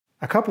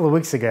A couple of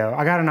weeks ago,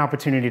 I got an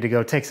opportunity to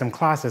go take some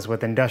classes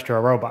with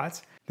industrial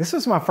robots. This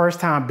was my first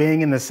time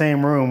being in the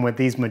same room with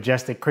these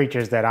majestic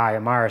creatures that I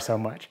admire so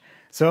much.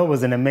 So it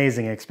was an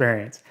amazing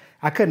experience.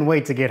 I couldn't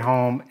wait to get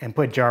home and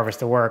put Jarvis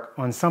to work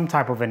on some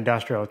type of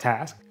industrial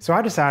task. So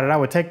I decided I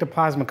would take the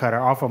plasma cutter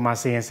off of my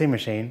CNC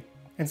machine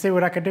and see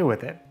what I could do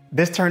with it.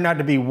 This turned out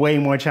to be way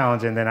more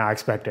challenging than I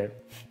expected.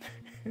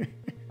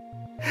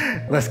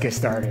 Let's get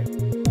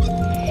started.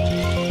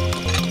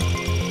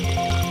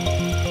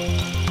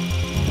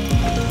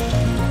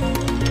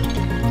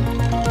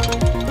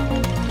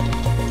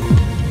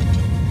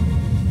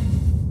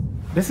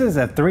 This is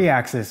a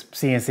 3-axis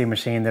CNC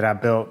machine that I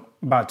built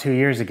about 2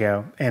 years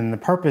ago, and the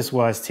purpose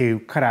was to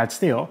cut out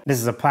steel. This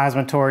is a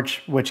plasma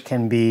torch, which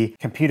can be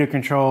computer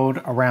controlled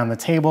around the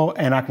table,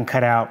 and I can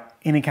cut out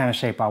any kind of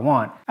shape I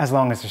want, as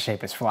long as the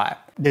shape is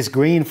flat. This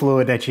green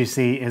fluid that you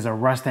see is a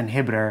rust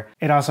inhibitor.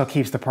 It also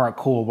keeps the part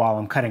cool while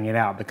I'm cutting it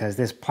out because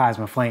this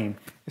plasma flame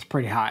is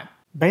pretty hot.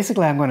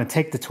 Basically, I'm going to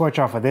take the torch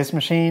off of this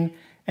machine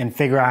and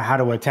figure out how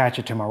to attach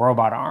it to my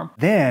robot arm.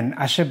 Then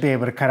I should be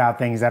able to cut out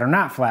things that are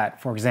not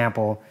flat. For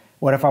example,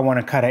 what if I want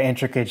to cut an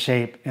intricate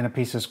shape in a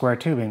piece of square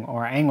tubing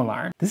or angle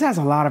iron? This has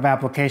a lot of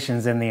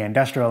applications in the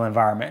industrial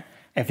environment.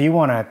 If you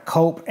want to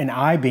cope an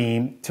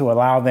I-beam to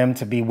allow them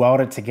to be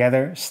welded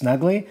together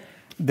snugly,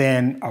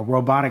 then a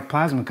robotic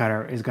plasma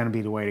cutter is going to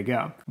be the way to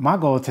go. My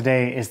goal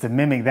today is to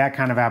mimic that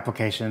kind of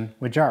application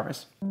with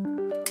Jarvis.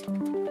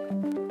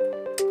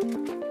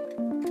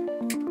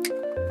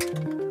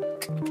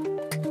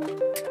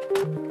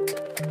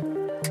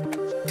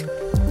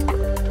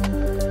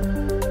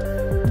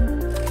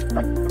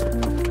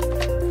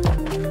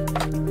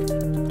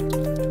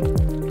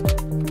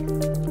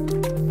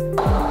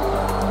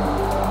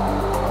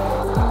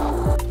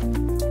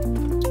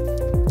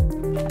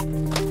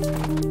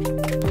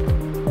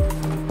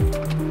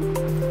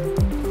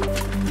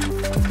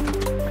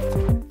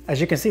 As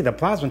you can see, the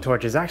plasma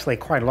torch is actually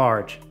quite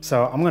large.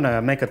 So I'm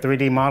gonna make a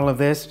 3D model of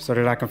this so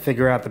that I can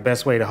figure out the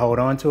best way to hold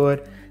on to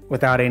it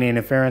without any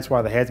interference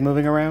while the head's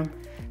moving around,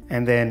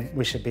 and then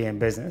we should be in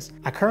business.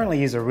 I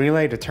currently use a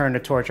relay to turn the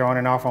torch on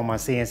and off on my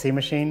CNC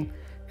machine,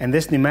 and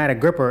this pneumatic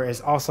gripper is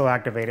also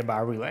activated by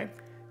a relay.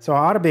 So I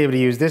ought to be able to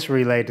use this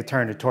relay to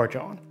turn the torch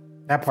on.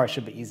 That part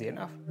should be easy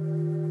enough.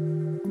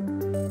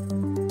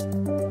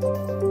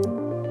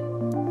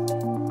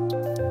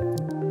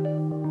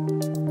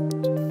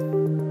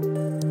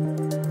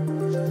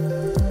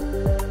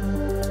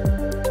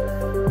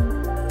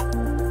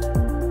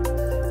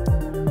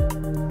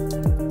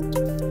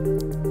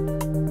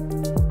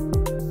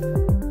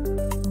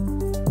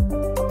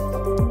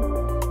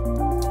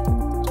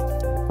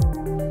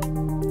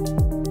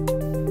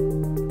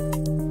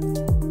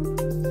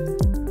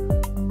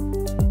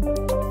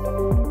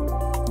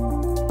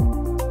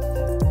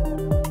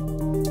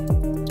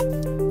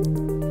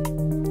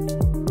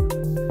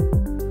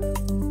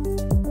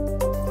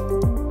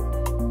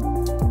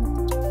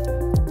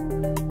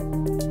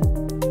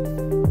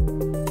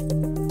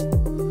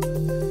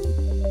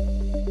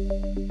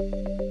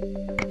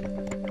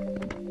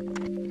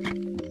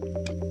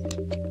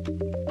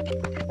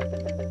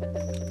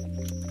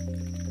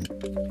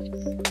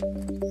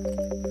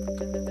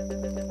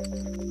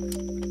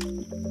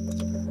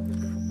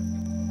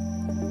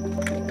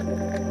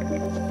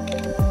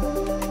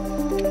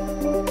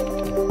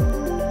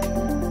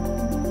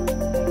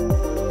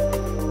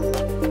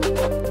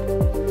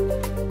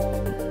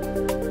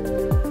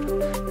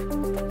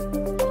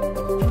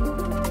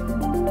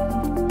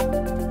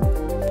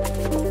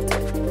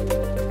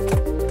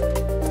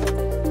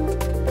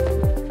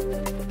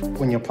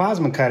 When you're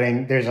plasma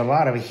cutting, there's a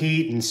lot of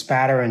heat and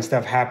spatter and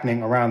stuff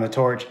happening around the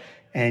torch,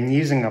 and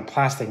using a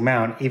plastic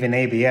mount, even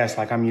ABS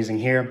like I'm using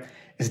here,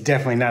 is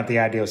definitely not the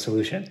ideal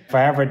solution. If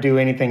I ever do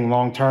anything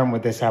long-term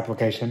with this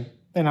application,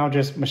 then I'll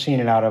just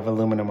machine it out of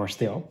aluminum or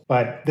steel.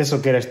 But this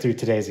will get us through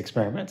today's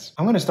experiments.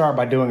 I'm gonna start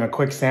by doing a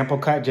quick sample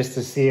cut just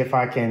to see if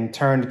I can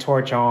turn the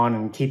torch on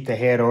and keep the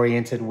head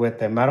oriented with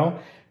the metal,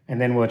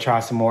 and then we'll try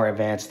some more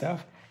advanced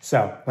stuff.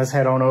 So let's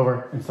head on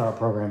over and start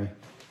programming.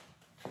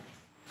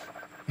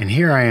 And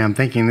here I am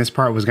thinking this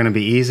part was going to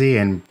be easy,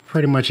 and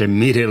pretty much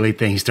immediately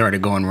things started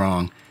going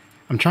wrong.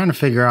 I'm trying to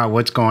figure out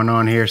what's going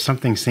on here.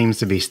 Something seems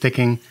to be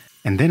sticking.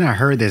 And then I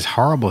heard this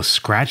horrible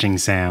scratching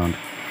sound.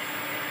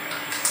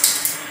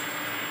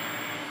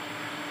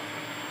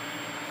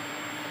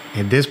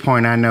 At this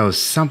point, I know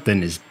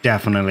something is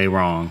definitely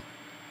wrong.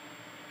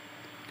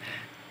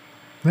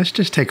 Let's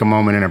just take a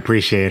moment and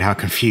appreciate how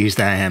confused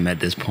I am at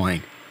this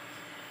point.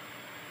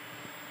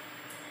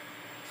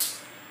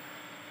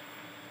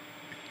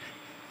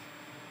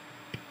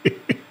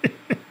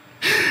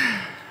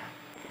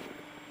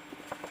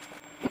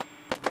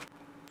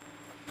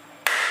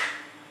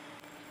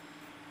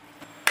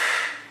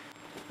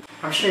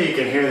 I'm sure you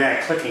can hear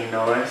that clicking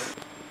noise.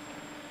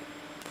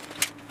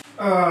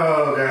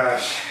 Oh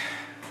gosh.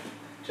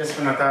 Just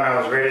when I thought I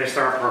was ready to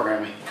start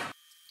programming.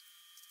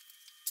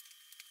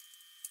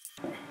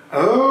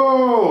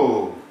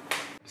 Oh!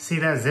 See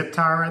that zip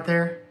tie right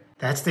there?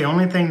 That's the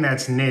only thing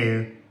that's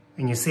new.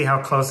 and you see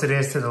how close it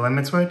is to the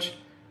limit switch?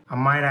 I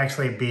might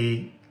actually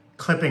be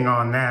clipping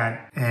on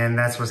that, and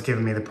that's what's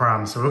giving me the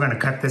problem. So we're gonna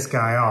cut this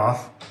guy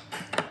off.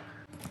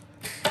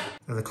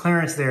 So the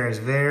clearance there is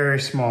very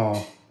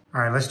small.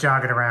 All right, let's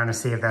jog it around and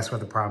see if that's what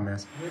the problem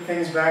is.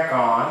 Everything's back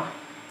on.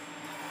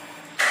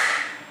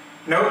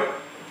 Nope,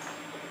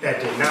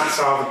 that did not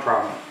solve the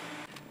problem.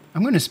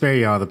 I'm gonna spare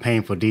you all the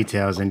painful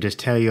details and just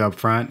tell you up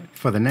front,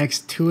 for the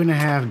next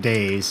 2.5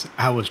 days,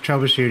 I was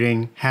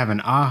troubleshooting, having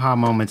aha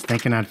moments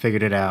thinking I'd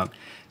figured it out,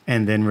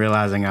 and then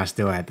realizing I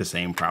still had the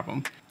same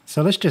problem.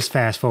 So let's just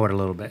fast forward a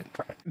little bit.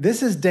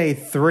 This is day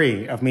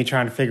 3 of me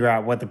trying to figure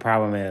out what the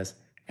problem is,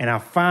 and I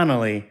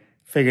finally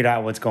figured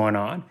out what's going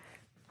on.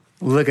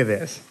 Look at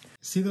this.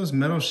 See those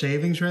metal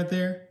shavings right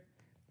there?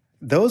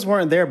 Those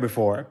weren't there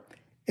before.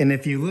 And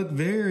if you look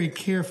very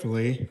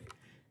carefully,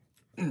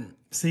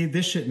 see,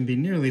 this shouldn't be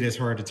nearly this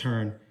hard to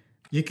turn.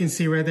 You can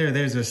see right there,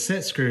 there's a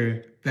set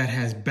screw that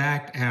has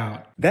backed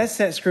out. That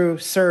set screw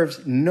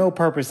serves no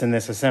purpose in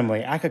this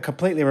assembly. I could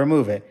completely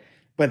remove it,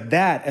 but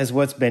that is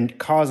what's been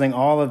causing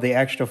all of the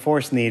extra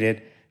force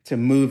needed to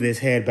move this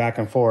head back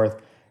and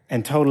forth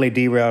and totally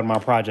derailed my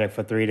project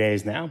for 3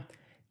 days now.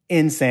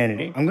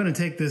 Insanity. I'm gonna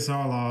take this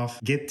all off,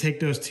 take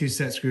those 2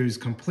 set screws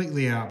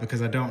completely out because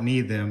I don't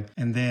need them,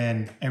 and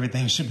then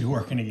everything should be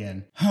working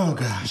again. Oh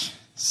gosh,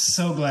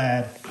 so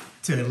glad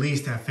to at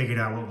least have figured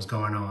out what was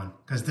going on,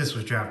 because this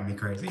was driving me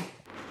crazy.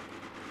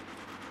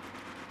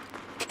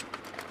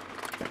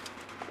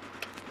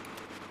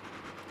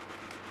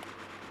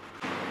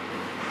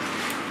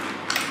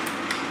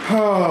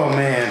 Oh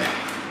man.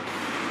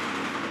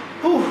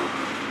 Whew.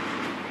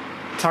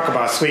 Talk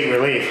about sweet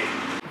relief.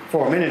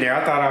 For a minute there,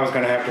 I thought I was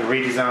gonna have to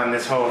redesign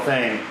this whole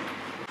thing.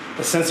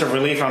 The sense of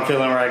relief I'm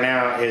feeling right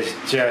now is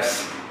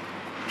just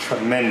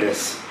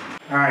tremendous.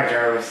 All right,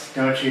 Jarvis,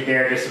 don't you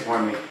dare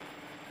disappoint me.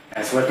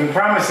 That's looking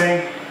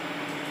promising.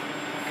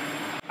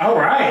 All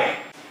right.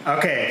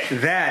 Okay,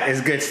 that is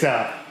good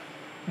stuff.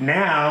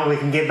 Now we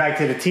can get back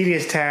to the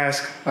tedious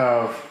task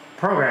of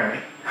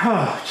programming.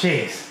 Oh,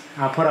 jeez.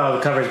 I'll put all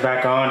the covers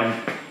back on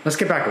and let's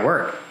get back to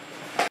work.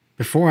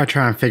 Before I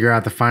try and figure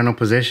out the final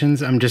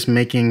positions, I'm just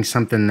making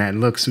something that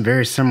looks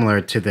very similar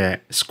to the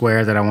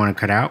square that I want to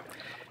cut out.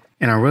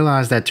 And I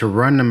realized that to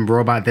run the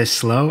robot this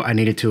slow, I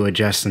needed to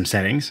adjust some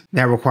settings.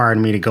 That required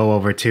me to go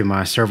over to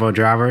my servo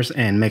drivers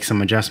and make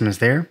some adjustments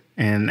there.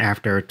 And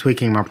after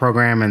tweaking my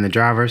program and the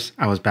drivers,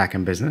 I was back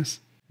in business.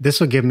 This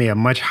will give me a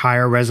much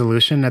higher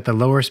resolution at the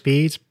lower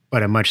speeds,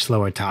 but a much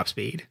slower top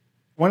speed.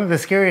 One of the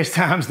scariest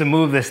times to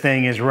move this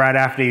thing is right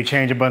after you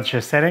change a bunch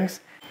of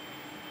settings.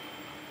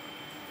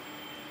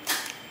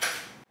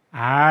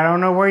 I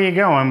don't know where you're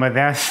going, but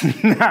that's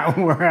not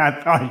where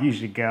I thought you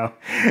should go.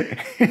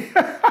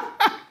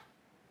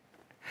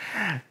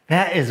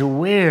 That is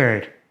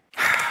weird.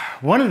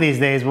 One of these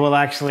days, we'll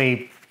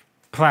actually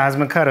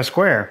plasma cut a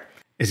square.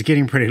 It's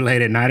getting pretty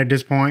late at night at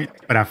this point,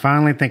 but I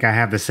finally think I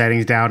have the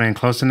settings dialed in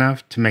close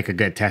enough to make a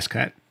good test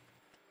cut.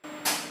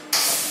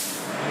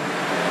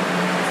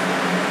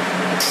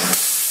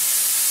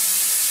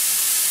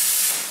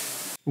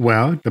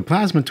 Well, the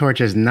plasma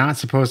torch is not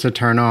supposed to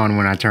turn on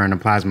when I turn the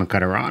plasma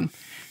cutter on.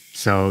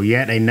 So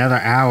yet another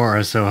hour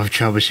or so of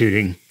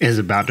troubleshooting is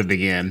about to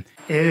begin.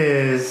 It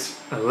is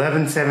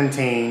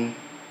 11:17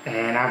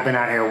 and I've been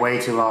out here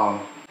way too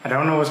long. I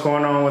don't know what's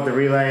going on with the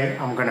relay.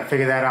 I'm gonna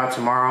figure that out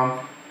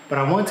tomorrow, but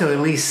I want to at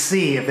least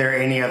see if there are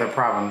any other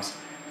problems.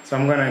 So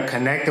I'm gonna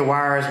connect the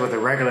wires with a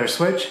regular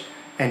switch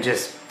and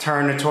just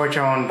turn the torch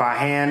on by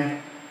hand,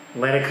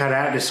 let it cut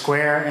out the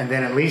square, and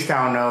then at least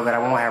I'll know that I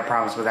won't have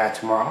problems with that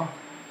tomorrow.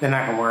 Then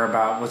I can worry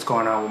about what's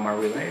going on with my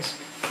relays.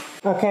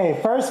 Okay,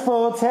 first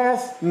full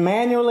test,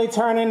 manually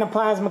turning the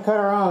plasma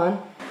cutter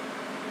on.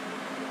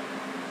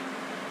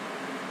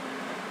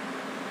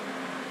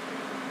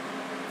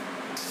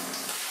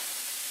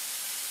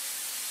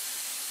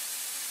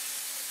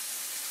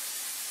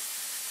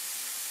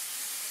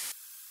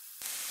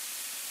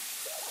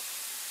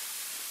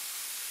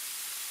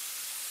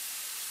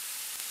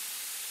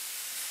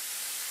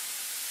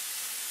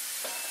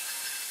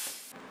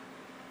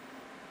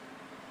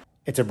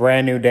 It's a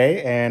brand new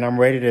day and I'm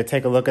ready to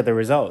take a look at the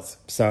results.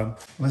 So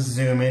let's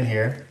zoom in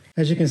here.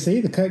 As you can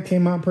see, the cut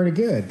came out pretty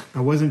good. I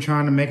wasn't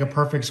trying to make a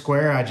perfect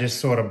square. I just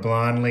sort of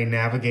blindly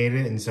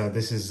navigated. And so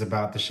this is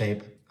about the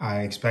shape I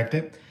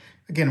expected.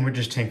 Again, we're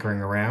just tinkering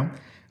around.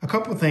 A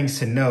couple things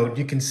to note.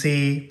 You can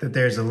see that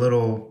there's a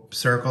little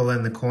circle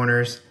in the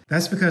corners.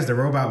 That's because the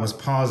robot was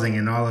pausing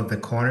in all of the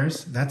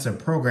corners. That's a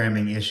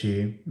programming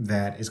issue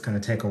that is going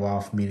to take a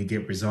while for me to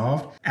get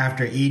resolved.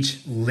 After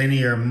each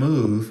linear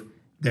move,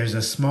 there's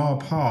a small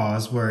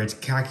pause where it's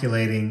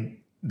calculating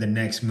the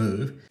next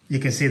move. You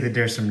can see that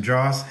there's some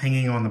dross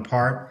hanging on the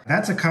part.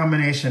 That's a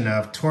combination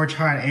of torch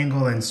height,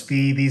 angle, and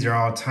speed. These are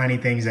all tiny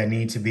things that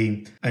need to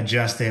be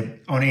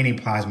adjusted on any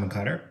plasma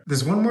cutter.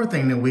 There's one more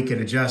thing that we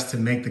could adjust to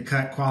make the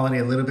cut quality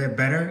a little bit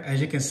better. As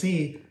you can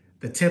see,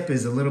 the tip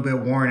is a little bit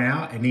worn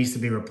out. It needs to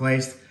be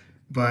replaced,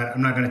 but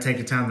I'm not gonna take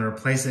the time to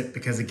replace it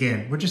because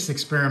again, we're just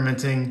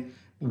experimenting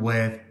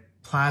with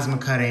plasma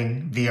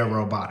cutting via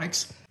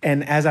robotics.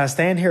 And as I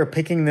stand here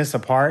picking this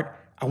apart,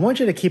 I want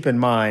you to keep in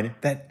mind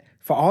that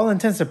for all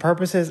intents and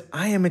purposes,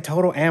 I am a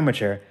total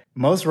amateur.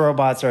 Most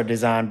robots are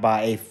designed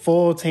by a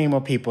full team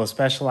of people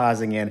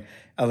specializing in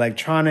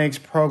electronics,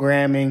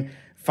 programming,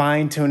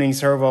 fine-tuning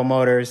servo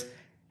motors,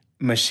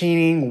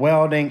 machining,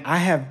 welding. I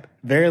have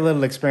very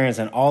little experience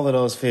in all of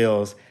those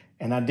fields,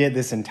 and I did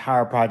this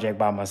entire project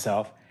by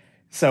myself.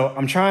 So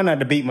I'm trying not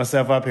to beat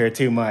myself up here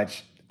too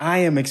much. I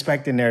am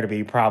expecting there to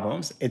be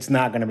problems. It's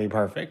not going to be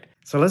perfect.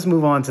 So let's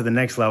move on to the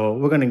next level.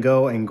 We're going to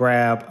go and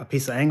grab a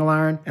piece of angle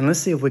iron, and let's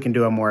see if we can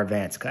do a more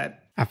advanced cut.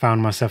 I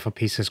found myself a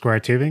piece of square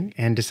tubing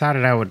and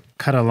decided I would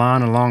cut a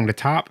line along the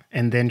top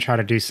and then try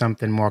to do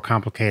something more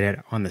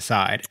complicated on the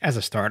side as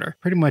a starter.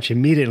 Pretty much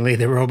immediately,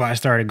 the robot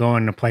started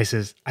going to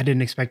places I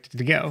didn't expect it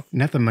to go.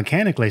 Nothing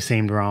mechanically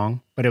seemed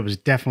wrong, but it was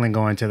definitely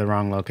going to the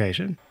wrong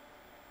location.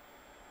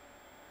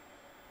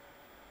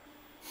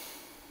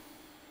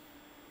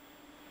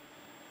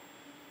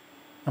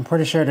 I'm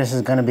pretty sure this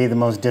is going to be the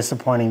most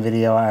disappointing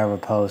video I ever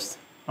post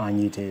on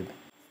YouTube.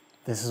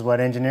 This is what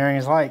engineering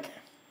is like.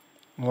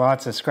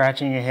 Lots of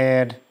scratching your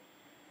head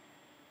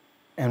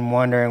and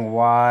wondering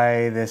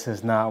why this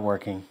is not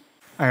working.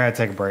 I gotta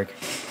take a break.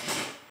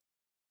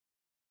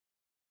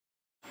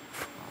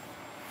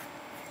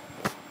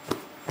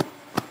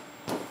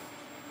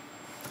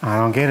 I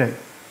don't get it.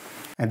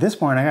 At this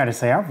point, I gotta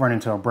say, I've run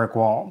into a brick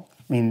wall.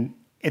 I mean,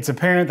 it's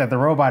apparent that the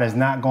robot is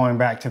not going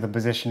back to the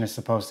position it's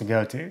supposed to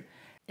go to.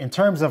 In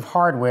terms of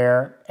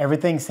hardware,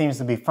 everything seems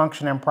to be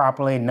functioning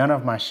properly. None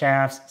of my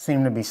shafts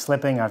seem to be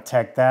slipping. I've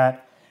checked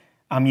that.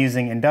 I'm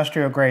using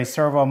industrial grade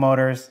servo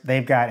motors.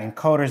 They've got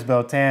encoders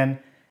built in.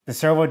 The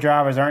servo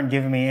drivers aren't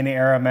giving me any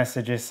error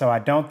messages, so I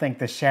don't think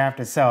the shaft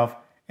itself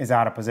is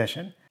out of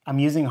position. I'm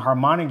using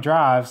harmonic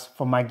drives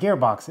for my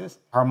gearboxes.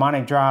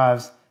 Harmonic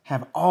drives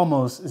have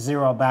almost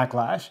zero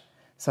backlash,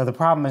 so the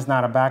problem is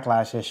not a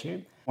backlash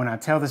issue. When I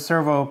tell the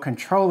servo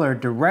controller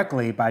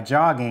directly by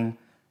jogging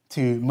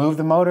to move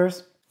the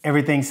motors,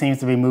 everything seems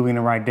to be moving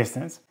the right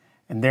distance,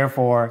 and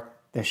therefore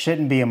there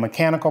shouldn't be a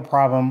mechanical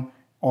problem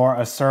or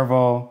a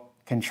servo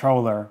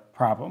controller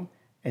problem.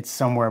 It's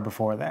somewhere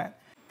before that.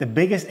 The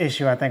biggest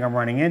issue I think I'm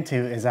running into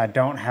is I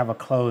don't have a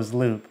closed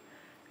loop.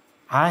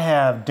 I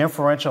have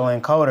differential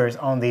encoders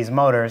on these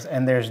motors,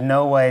 and there's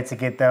no way to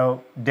get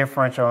those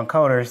differential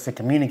encoders to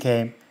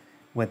communicate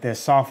with this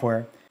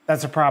software.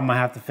 That's a problem I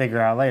have to figure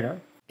out later.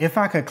 If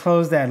I could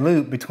close that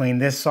loop between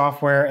this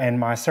software and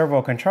my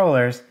servo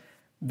controllers,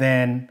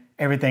 then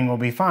everything will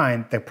be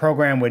fine. The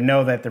program would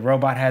know that the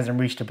robot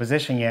hasn't reached a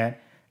position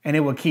yet, and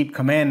it will keep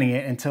commanding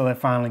it until it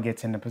finally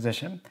gets into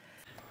position.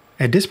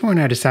 At this point,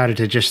 I decided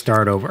to just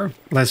start over.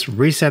 Let's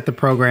reset the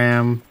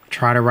program,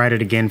 try to write it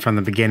again from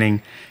the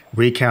beginning,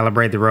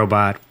 recalibrate the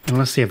robot, and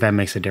let's see if that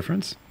makes a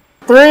difference.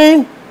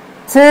 3,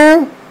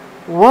 2,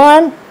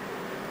 1.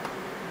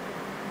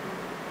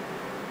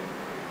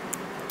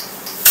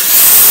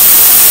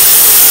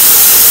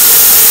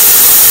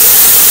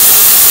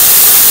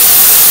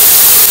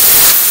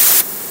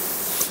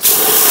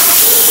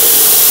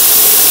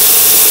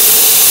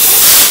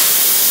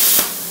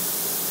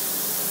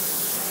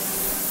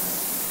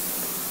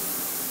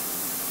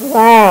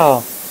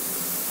 Wow.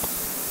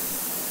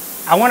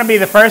 I want to be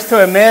the first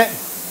to admit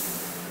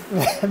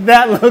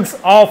that looks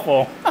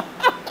awful.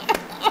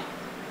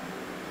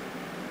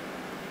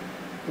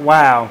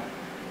 Wow.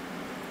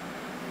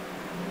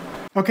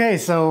 Okay,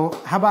 so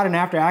how about an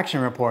after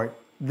action report?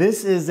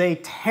 This is a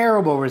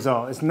terrible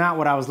result. It's not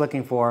what I was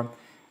looking for.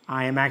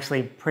 I am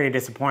actually pretty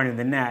disappointed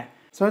in that.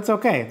 So it's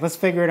okay. Let's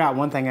figure it out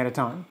one thing at a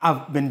time.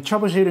 I've been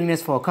troubleshooting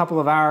this for a couple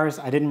of hours.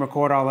 I didn't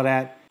record all of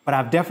that, but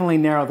I've definitely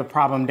narrowed the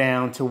problem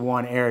down to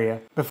one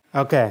area.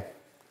 Okay,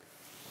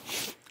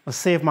 let's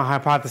see if my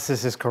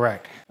hypothesis is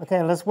correct.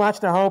 Okay, let's watch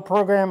the whole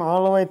program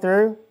all the way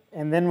through,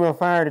 and then we'll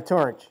fire the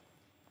torch.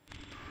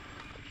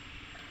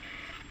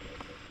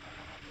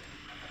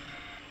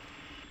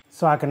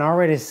 So I can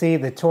already see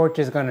the torch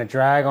is going to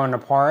drag on the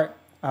part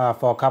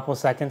for a couple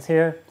seconds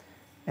here.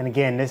 And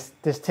again,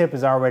 this tip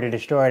is already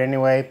destroyed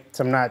anyway,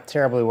 so I'm not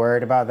terribly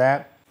worried about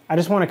that. I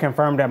just want to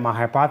confirm that my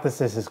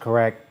hypothesis is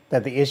correct,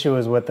 that the issue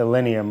is with the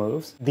linear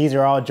moves. These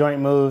are all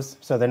joint moves,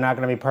 so they're not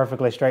going to be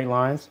perfectly straight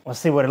lines. Let's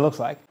see what it looks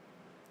like.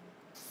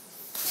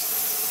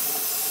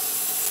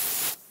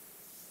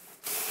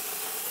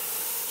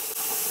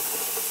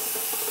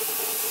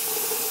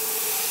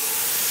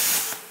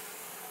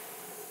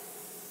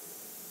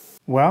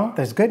 Well,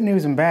 there's good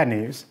news and bad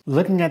news.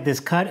 Looking at this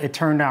cut, it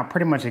turned out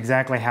pretty much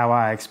exactly how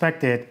I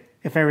expected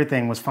if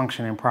everything was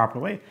functioning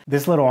properly.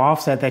 This little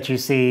offset that you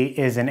see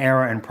is an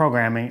error in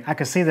programming. I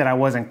could see that I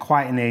wasn't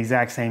quite in the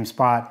exact same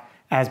spot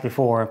as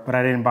before, but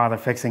I didn't bother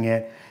fixing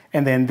it.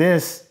 And then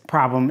this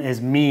problem is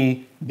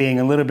me being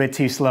a little bit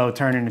too slow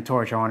turning the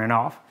torch on and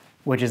off,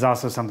 which is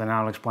also something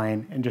I'll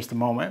explain in just a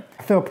moment.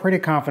 I feel pretty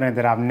confident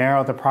that I've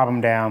narrowed the problem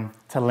down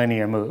to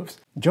linear moves.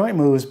 Joint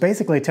moves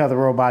basically tell the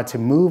robot to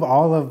move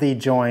all of the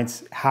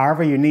joints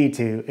however you need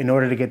to in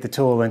order to get the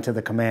tool into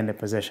the commanded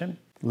position.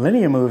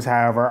 Linear moves,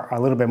 however, are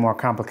a little bit more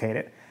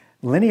complicated.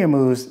 Linear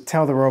moves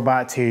tell the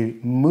robot to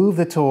move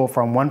the tool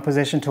from one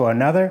position to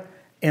another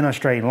in a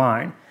straight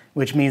line,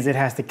 which means it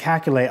has to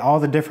calculate all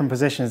the different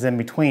positions in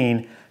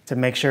between to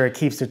make sure it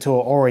keeps the tool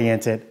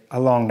oriented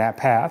along that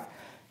path.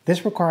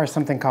 This requires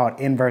something called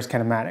inverse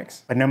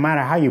kinematics. But no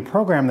matter how you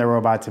program the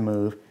robot to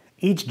move,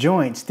 each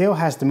joint still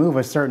has to move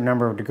a certain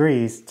number of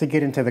degrees to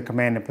get into the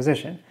commanded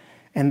position.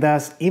 And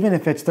thus, even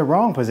if it's the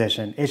wrong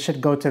position, it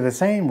should go to the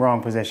same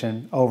wrong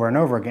position over and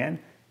over again.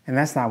 And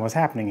that's not what's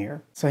happening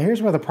here. So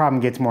here's where the problem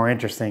gets more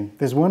interesting.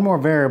 There's one more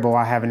variable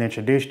I haven't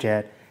introduced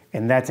yet,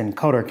 and that's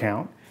encoder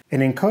count. An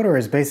encoder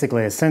is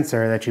basically a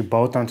sensor that you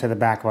bolt onto the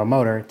back of a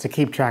motor to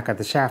keep track of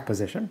the shaft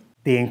position.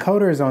 The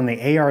encoders on the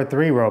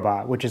AR3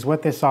 robot, which is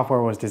what this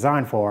software was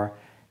designed for,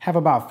 have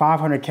about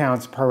 500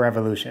 counts per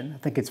revolution. I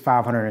think it's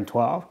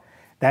 512.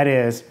 That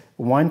is,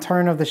 one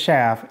turn of the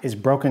shaft is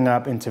broken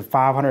up into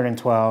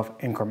 512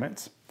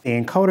 increments. The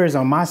encoders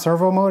on my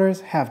servo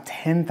motors have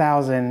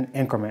 10,000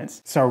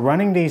 increments. So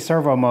running these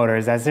servo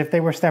motors as if they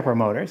were stepper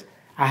motors,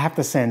 I have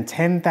to send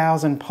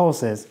 10,000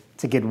 pulses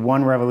to get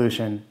one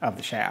revolution of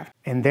the shaft.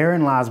 And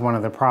therein lies one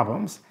of the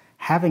problems.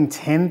 Having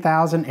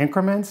 10,000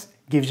 increments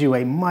gives you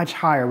a much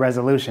higher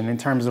resolution in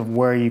terms of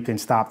where you can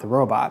stop the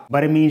robot.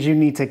 But it means you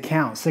need to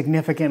count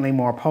significantly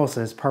more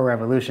pulses per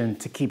revolution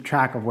to keep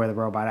track of where the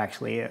robot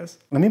actually is.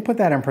 Let me put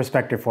that in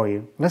perspective for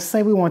you. Let's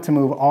say we want to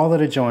move all of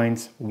the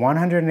joints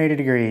 180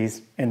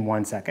 degrees in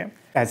 1 second.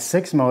 That's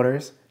 6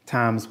 motors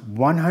times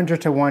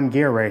 100-to-1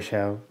 gear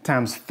ratio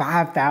times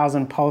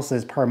 5,000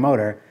 pulses per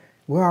motor.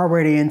 We're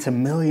already into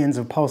millions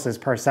of pulses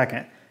per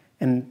second,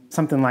 and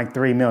something like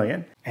 3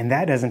 million. And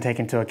that doesn't take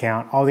into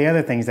account all the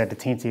other things that the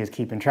Teensy is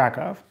keeping track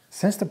of.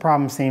 Since the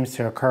problem seems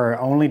to occur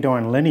only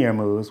during linear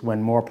moves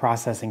when more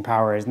processing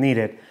power is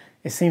needed,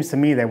 it seems to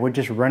me that we're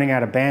just running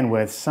out of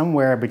bandwidth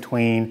somewhere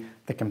between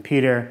the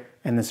computer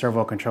and the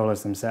servo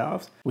controllers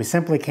themselves. We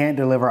simply can't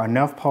deliver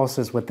enough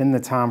pulses within the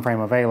time frame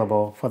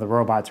available for the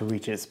robot to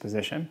reach its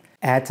position.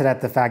 Add to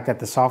that the fact that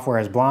the software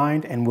is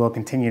blind and will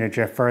continue to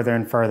drift further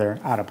and further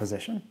out of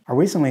position. I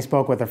recently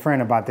spoke with a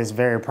friend about this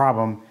very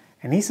problem,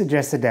 and he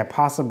suggested that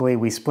possibly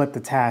we split the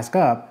task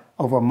up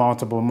over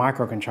multiple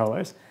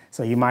microcontrollers.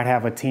 So you might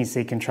have a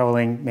Teensy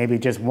controlling maybe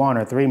just 1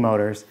 or 3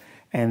 motors,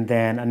 and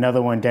then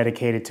another one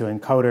dedicated to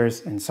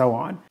encoders and so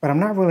on. But I'm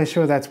not really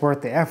sure that's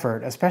worth the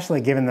effort,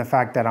 especially given the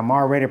fact that I'm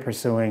already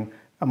pursuing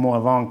a more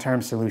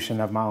long-term solution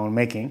of my own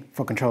making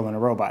for controlling a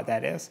robot,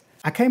 that is.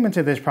 I came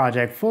into this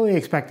project fully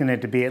expecting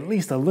it to be at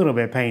least a little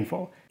bit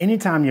painful.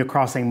 Anytime you're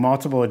crossing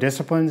multiple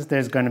disciplines,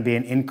 there's going to be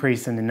an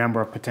increase in the number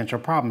of potential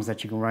problems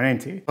that you can run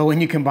into. But when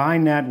you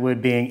combine that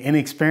with being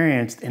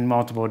inexperienced in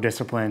multiple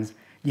disciplines,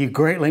 you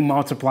greatly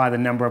multiply the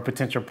number of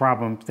potential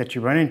problems that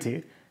you run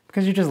into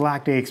because you just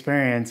lack the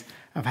experience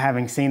of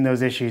having seen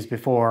those issues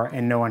before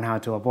and knowing how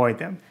to avoid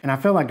them. And I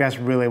feel like that's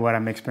really what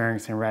I'm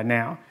experiencing right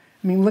now.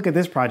 I mean, look at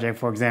this project,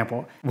 for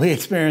example. We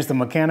experienced a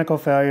mechanical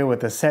failure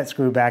with a set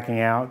screw backing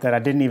out that I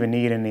didn't even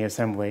need in the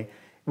assembly.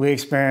 We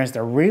experienced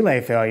a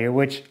relay failure,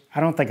 which I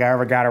don't think I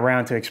ever got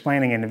around to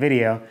explaining in the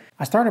video.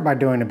 I started by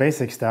doing the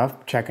basic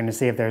stuff, checking to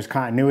see if there's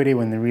continuity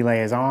when the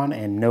relay is on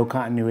and no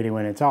continuity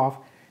when it's off,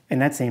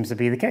 and that seems to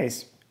be the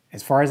case.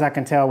 As far as I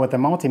can tell with the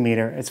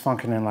multimeter, it's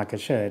functioning like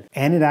it should.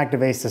 And it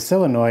activates the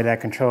solenoid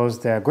that controls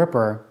the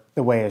gripper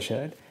the way it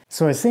should.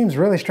 So it seems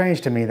really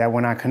strange to me that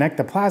when I connect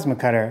the plasma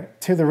cutter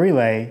to the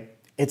relay,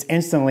 it's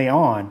instantly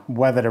on.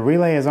 Whether the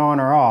relay is on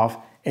or off,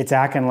 it's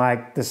acting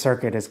like the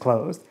circuit is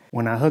closed.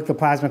 When I hook the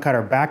plasma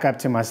cutter back up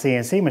to my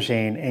CNC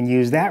machine and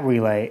use that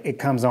relay, it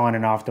comes on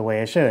and off the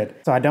way it should.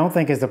 So I don't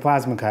think it's the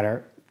plasma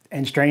cutter.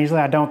 And strangely,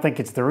 I don't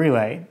think it's the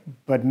relay,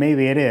 but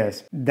maybe it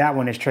is. That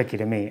one is tricky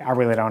to me. I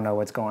really don't know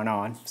what's going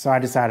on. So I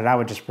decided I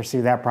would just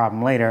pursue that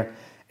problem later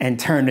and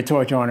turn the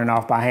torch on and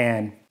off by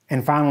hand.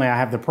 And finally, I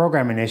have the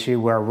programming issue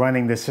where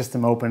running the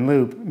system open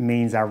loop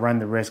means I run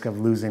the risk of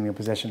losing the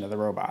position of the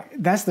robot.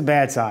 That's the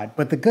bad side.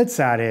 But the good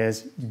side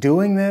is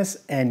doing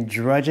this and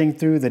drudging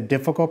through the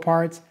difficult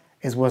parts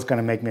is what's going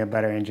to make me a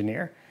better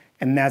engineer.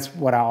 And that's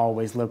what I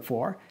always look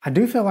for. I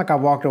do feel like I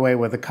walked away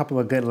with a couple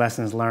of good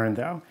lessons learned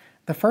though.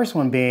 The first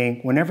one being,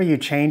 whenever you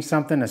change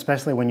something,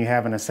 especially when you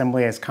have an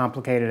assembly as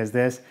complicated as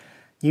this,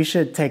 you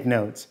should take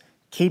notes.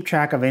 Keep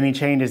track of any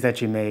changes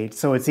that you made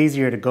so it's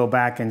easier to go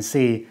back and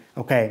see,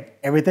 okay,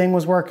 everything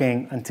was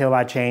working until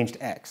I changed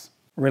X.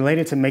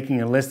 Related to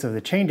making a list of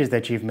the changes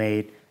that you've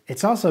made,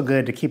 it's also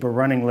good to keep a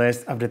running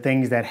list of the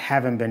things that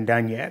haven't been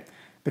done yet,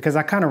 because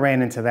I kind of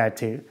ran into that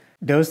too.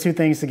 Those two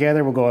things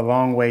together will go a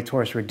long way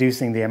towards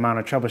reducing the amount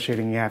of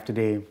troubleshooting you have to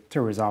do to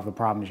resolve the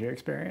problems you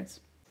experience.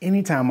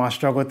 Anytime I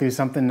struggle through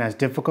something that's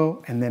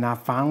difficult and then I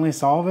finally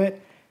solve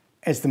it,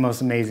 it's the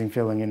most amazing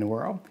feeling in the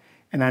world.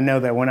 And I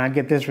know that when I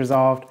get this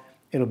resolved,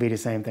 it'll be the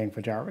same thing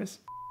for Jarvis.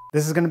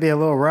 This is going to be a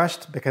little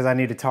rushed because I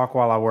need to talk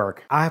while I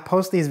work. I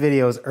post these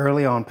videos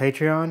early on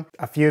Patreon.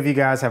 A few of you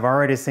guys have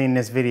already seen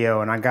this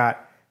video and I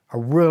got a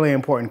really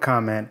important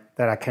comment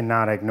that I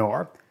cannot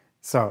ignore.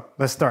 So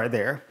let's start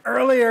there.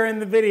 Earlier in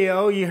the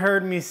video, you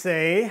heard me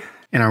say,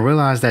 and I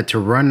realized that to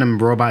run the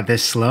robot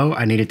this slow,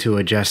 I needed to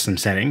adjust some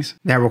settings.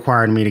 That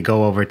required me to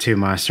go over to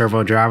my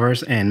servo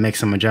drivers and make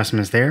some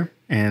adjustments there.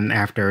 And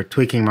after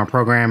tweaking my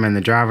program and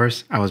the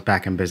drivers, I was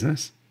back in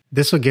business.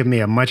 This will give me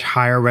a much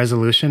higher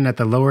resolution at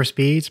the lower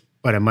speeds,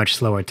 but a much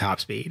slower top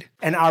speed.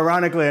 And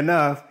ironically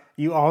enough,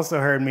 you also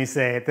heard me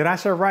say that I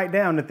should write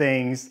down the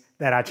things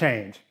that I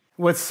change.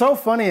 What's so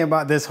funny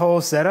about this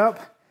whole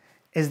setup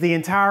is the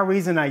entire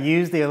reason I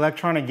use the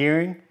electronic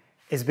gearing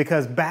is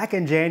because back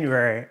in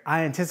January,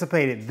 I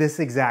anticipated this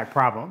exact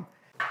problem.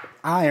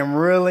 I am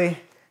really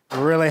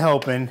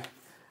hoping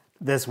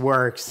this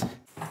works.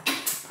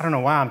 I don't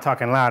know why I'm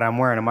talking loud, I'm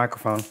wearing a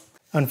microphone.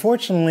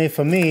 Unfortunately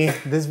for me,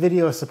 this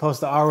video is supposed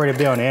to already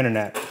be on the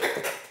internet.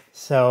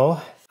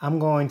 So I'm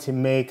going to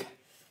make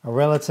a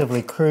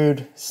relatively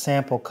crude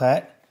sample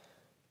cut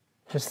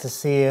just to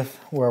see if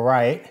we're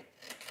right.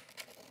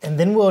 And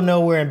then we'll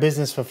know we're in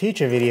business for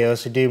future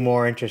videos to do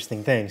more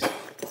interesting things.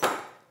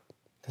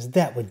 Because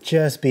that would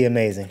just be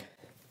amazing.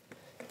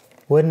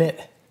 Wouldn't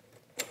it?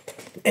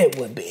 It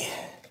would be.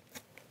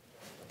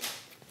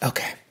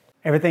 Okay.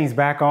 Everything's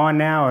back on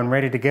now and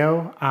ready to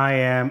go.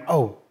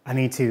 I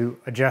need to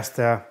adjust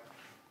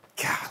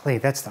golly,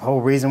 that's the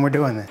whole reason we're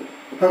doing this.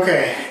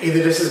 Okay,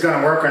 either this is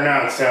gonna work or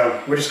not,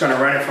 so we're just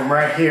gonna run it from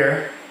right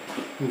here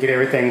and get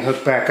everything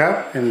hooked back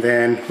up, and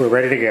then we're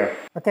ready to go.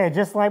 Okay,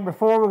 just like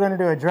before, we're gonna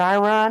do a dry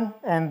run,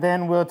 and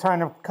then we'll turn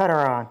the cutter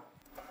on.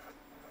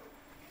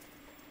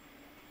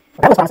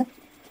 That was promising.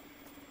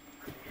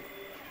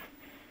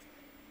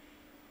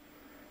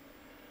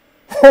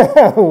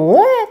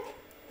 What?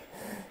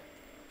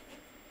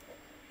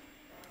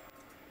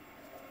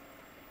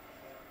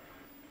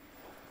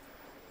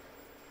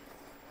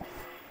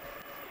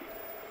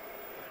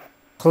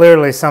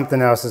 Clearly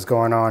something else is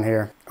going on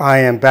here. I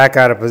am back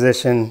out of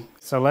position.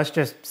 So let's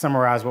just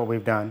summarize what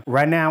we've done.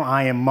 Right now,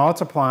 I am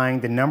multiplying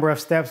the number of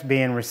steps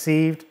being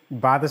received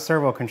by the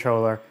servo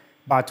controller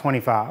by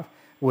 25,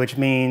 which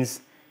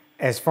means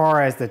as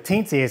far as the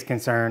teensy is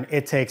concerned,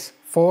 it takes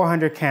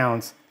 400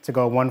 counts to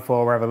go one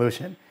full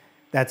revolution.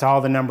 That's all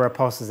the number of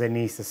pulses it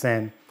needs to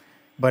send.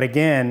 But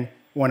again,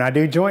 when I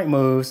do joint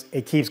moves,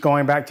 it keeps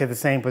going back to the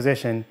same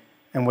position.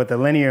 And with the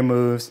linear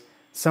moves,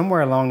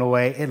 somewhere along the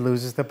way, it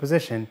loses the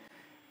position.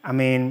 I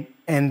mean,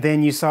 and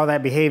then you saw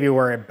that behavior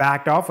where it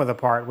backed off of the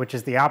part, which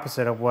is the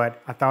opposite of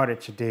what I thought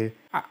it should do.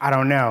 I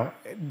don't know.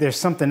 There's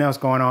something else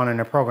going on in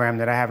the program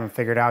that I haven't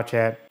figured out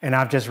yet, and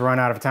I've just run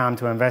out of time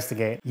to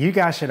investigate. You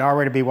guys should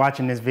already be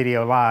watching this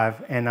video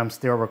live, and I'm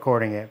still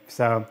recording it.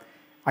 So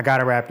I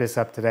gotta wrap this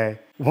up today.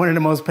 One of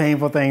the most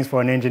painful things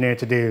for an engineer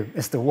to do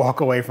is to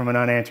walk away from an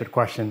unanswered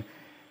question,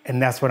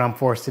 and that's what I'm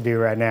forced to do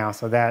right now.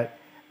 So that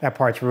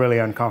part's really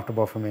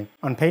uncomfortable for me.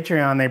 On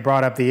Patreon, they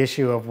brought up the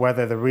issue of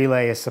whether the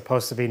relay is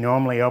supposed to be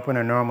normally open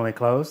or normally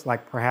closed,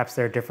 like perhaps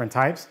they're different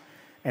types,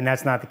 and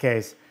that's not the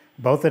case.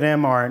 Both of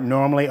them are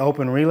normally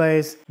open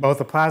relays. Both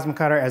the plasma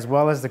cutter as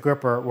well as the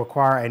gripper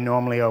require a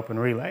normally open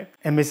relay.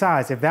 And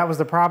besides, if that was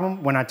the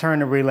problem, when I turn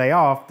the relay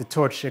off, the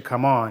torch should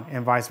come on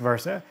and vice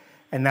versa.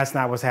 And that's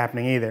not what's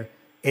happening either.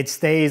 It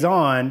stays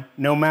on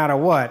no matter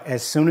what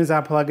as soon as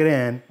I plug it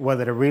in,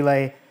 whether the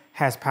relay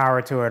has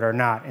power to it or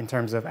not in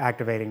terms of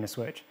activating the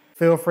switch.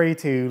 Feel free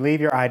to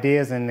leave your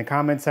ideas in the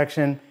comment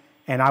section,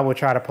 and I will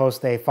try to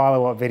post a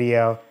follow-up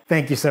video.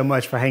 Thank you so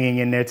much for hanging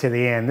in there to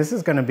the end. This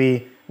is gonna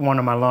be one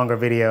of my longer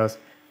videos,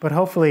 but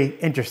hopefully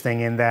interesting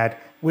in that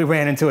we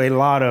ran into a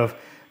lot of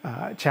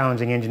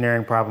challenging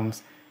engineering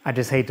problems. I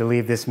just hate to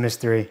leave this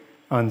mystery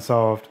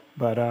unsolved,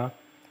 but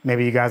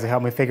maybe you guys will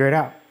help me figure it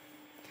out.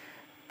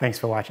 Thanks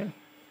for watching.